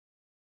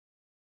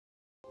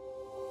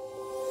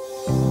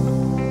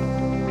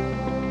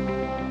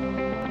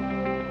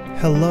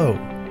Hello,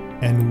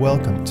 and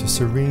welcome to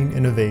Serene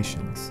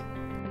Innovations.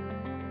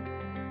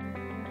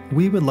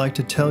 We would like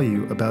to tell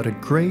you about a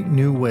great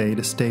new way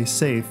to stay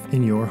safe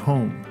in your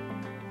home.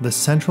 The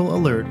Central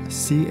Alert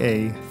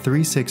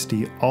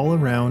CA-360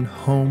 All-Around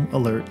Home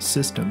Alert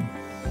System.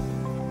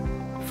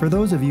 For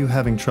those of you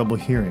having trouble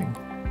hearing,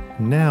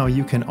 now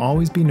you can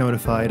always be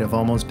notified of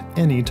almost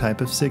any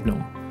type of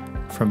signal,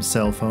 from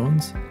cell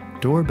phones,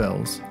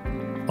 doorbells,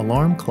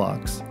 alarm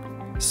clocks,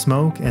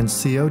 smoke and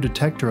CO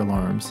detector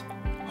alarms,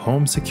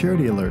 home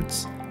security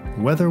alerts,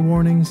 weather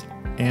warnings,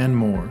 and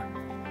more.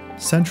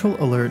 Central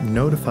Alert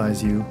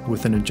notifies you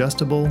with an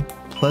adjustable,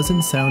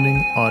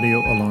 pleasant-sounding audio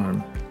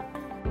alarm,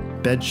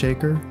 bed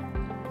shaker,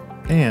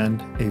 and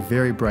a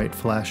very bright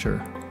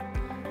flasher.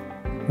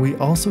 We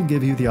also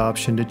give you the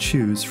option to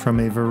choose from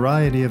a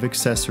variety of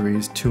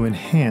accessories to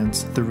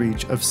enhance the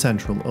reach of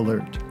Central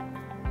Alert.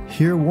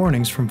 Hear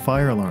warnings from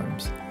fire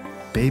alarms,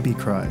 baby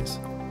cries,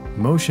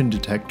 motion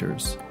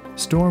detectors,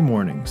 storm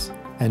warnings,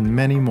 and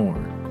many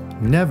more.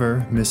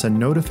 Never miss a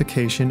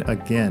notification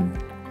again.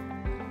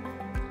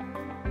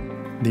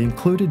 The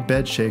included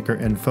bed shaker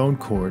and phone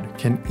cord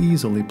can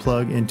easily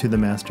plug into the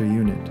master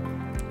unit.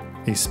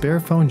 A spare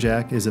phone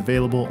jack is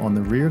available on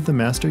the rear of the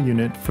master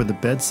unit for the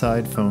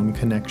bedside phone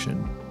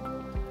connection.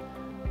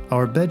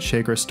 Our bed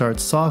shaker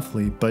starts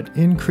softly but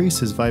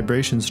increases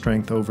vibration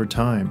strength over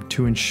time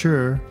to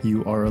ensure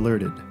you are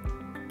alerted.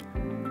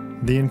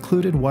 The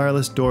included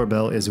wireless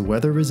doorbell is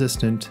weather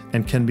resistant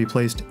and can be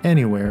placed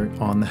anywhere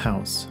on the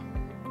house.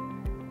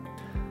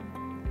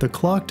 The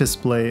clock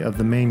display of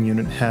the main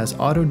unit has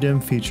auto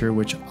dim feature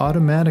which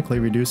automatically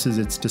reduces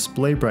its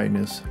display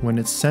brightness when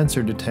its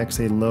sensor detects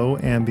a low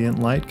ambient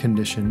light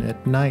condition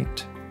at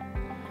night.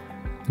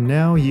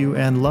 Now you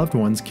and loved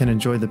ones can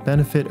enjoy the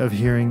benefit of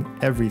hearing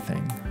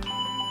everything.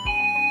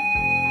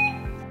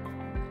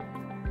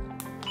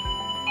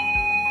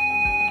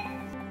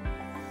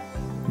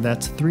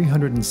 That's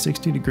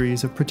 360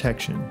 degrees of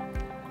protection.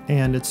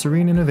 And at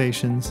Serene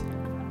Innovations,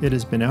 it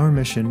has been our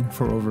mission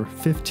for over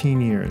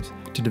 15 years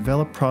to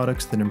develop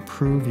products that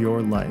improve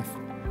your life,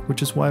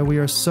 which is why we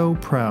are so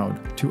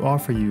proud to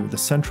offer you the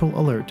Central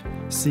Alert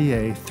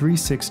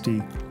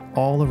CA-360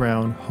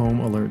 All-Around Home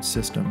Alert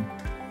System.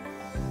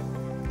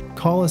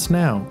 Call us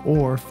now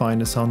or find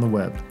us on the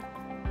web.